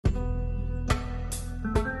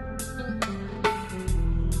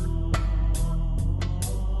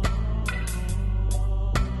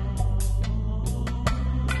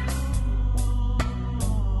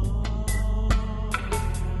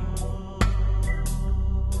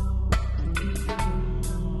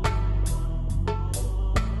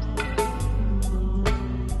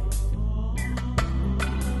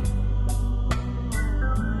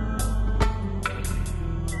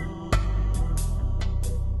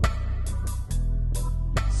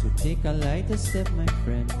take a lighter step, my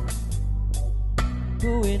friend.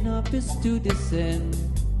 Going up is to descend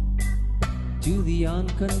to the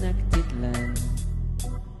unconnected land,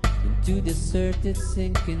 into deserted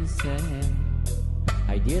sinking sand.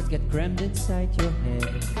 Ideas get crammed inside your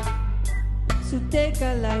head. So take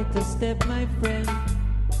a lighter step, my friend.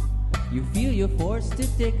 You feel you're forced to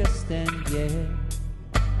take a stand, yeah.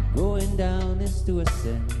 Going down is to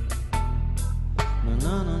ascend. No,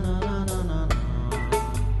 no, no, no, no, no, no.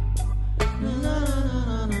 No, no,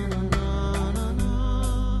 no, no, no, no, no, no.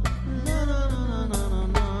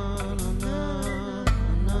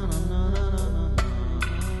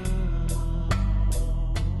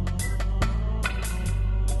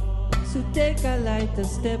 So take a lighter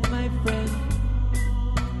step, my friend.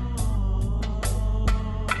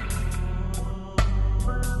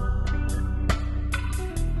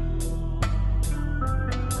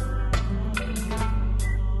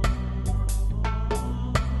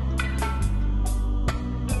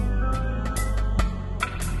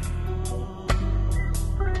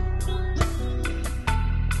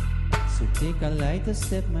 So take a lighter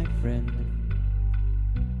step, my friend.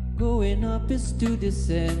 Going up is to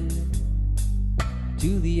descend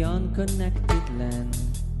to the unconnected land,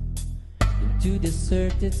 into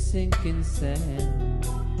deserted sinking sand.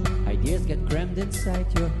 Ideas get crammed inside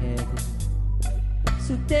your head.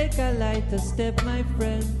 So take a lighter step, my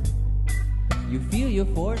friend. You feel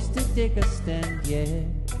you're forced to take a stand, yeah.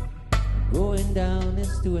 Going down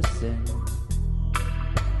is to ascend.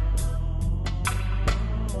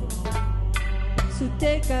 So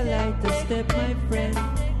take a lighter step, my friend.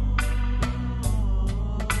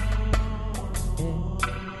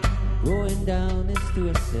 Going down is to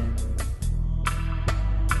ascend.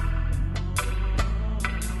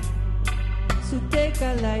 So take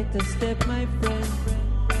a lighter step, my friend.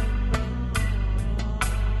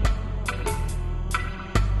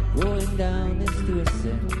 Going down is to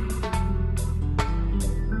ascend.